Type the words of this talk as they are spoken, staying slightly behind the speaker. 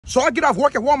So I get off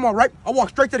work at Walmart, right? I walk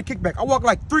straight to the kickback. I walk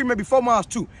like 3, maybe 4 miles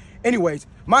too. Anyways,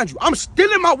 mind you, I'm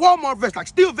still in my Walmart vest, like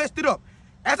still vested up.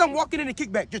 As I'm walking in the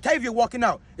kickback, Jatavia walking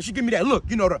out, and she give me that look,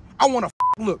 you know, the I want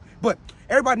to look. But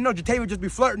everybody knows Jatavia just be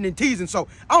flirting and teasing, so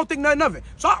I don't think nothing of it.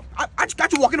 So I just got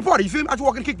to walk in the party, you feel me? I just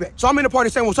walk in the kickback. So I'm in the party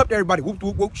saying what's up to everybody, whoop,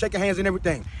 whoop, whoop, shaking hands and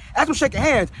everything. As I'm shaking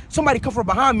hands, somebody come from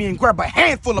behind me and grab a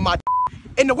handful of my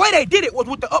and the way they did it was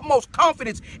with the utmost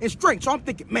confidence and strength. So I'm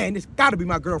thinking, man, this gotta be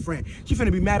my girlfriend. She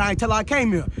finna be mad I ain't tell her I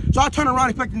came here. So I turn around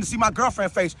expecting to see my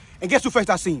girlfriend's face, and guess who face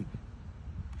I seen?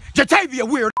 Jatavia,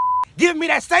 weird, giving me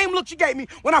that same look she gave me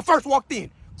when I first walked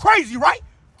in. Crazy, right?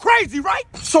 Crazy, right?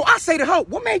 So I say to her,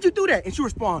 what made you do that? And she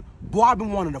respond, boy, I've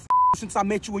been wanting to since I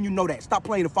met you, and you know that. Stop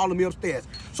playing and follow me upstairs.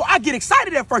 So I get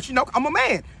excited at first, you know, I'm a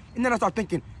man. And then I start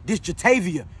thinking, this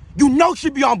Jatavia, you know she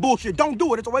be on bullshit. Don't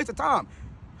do it, it's a waste of time.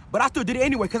 But I still did it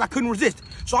anyway because I couldn't resist.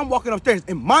 So I'm walking upstairs,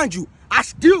 and mind you, I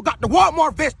still got the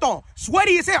Walmart vest on.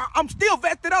 Sweaty as hell, I'm still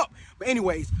vested up. But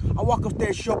anyways, I walk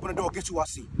upstairs, she open the door, guess who I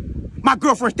see? My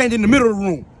girlfriend standing in the middle of the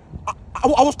room.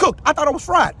 I was cooked. I thought I was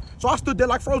fried. So I stood there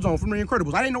like Frozone from The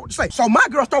Incredibles. I didn't know what to say. So my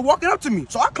girl started walking up to me.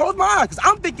 So I closed my eyes because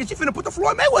I'm thinking she finna put the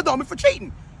Floyd Mayweather on me for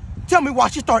cheating. Tell me why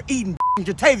she started eating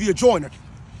Jatavia Joyner.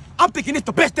 I'm thinking it's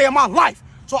the best day of my life.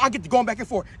 So I get to going back and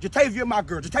forth. Jatavia, my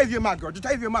girl. Jatavia, my girl.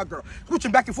 Jatavia, my girl.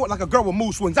 Switching back and forth like a girl with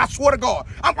mood swings. I swear to God.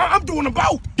 I'm doing them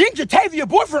both. Then Jatavia's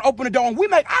boyfriend opened the door and we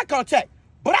make eye contact.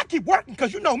 But I keep working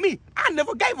because you know me. I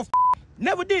never gave a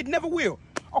Never did, never will.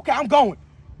 Okay, I'm going.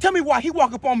 Tell me why he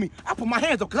walk up on me. I put my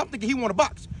hands up because I'm thinking he want a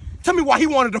box. Tell me why he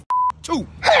wanted to too.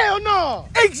 Hell no.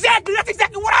 Exactly. That's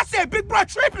exactly what I said. Big bro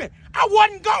tripping. I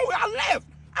wasn't going. I left.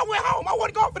 I went home. I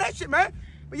wasn't going for that shit, man.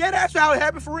 But yeah, that's how it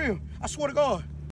happened for real. I swear to God.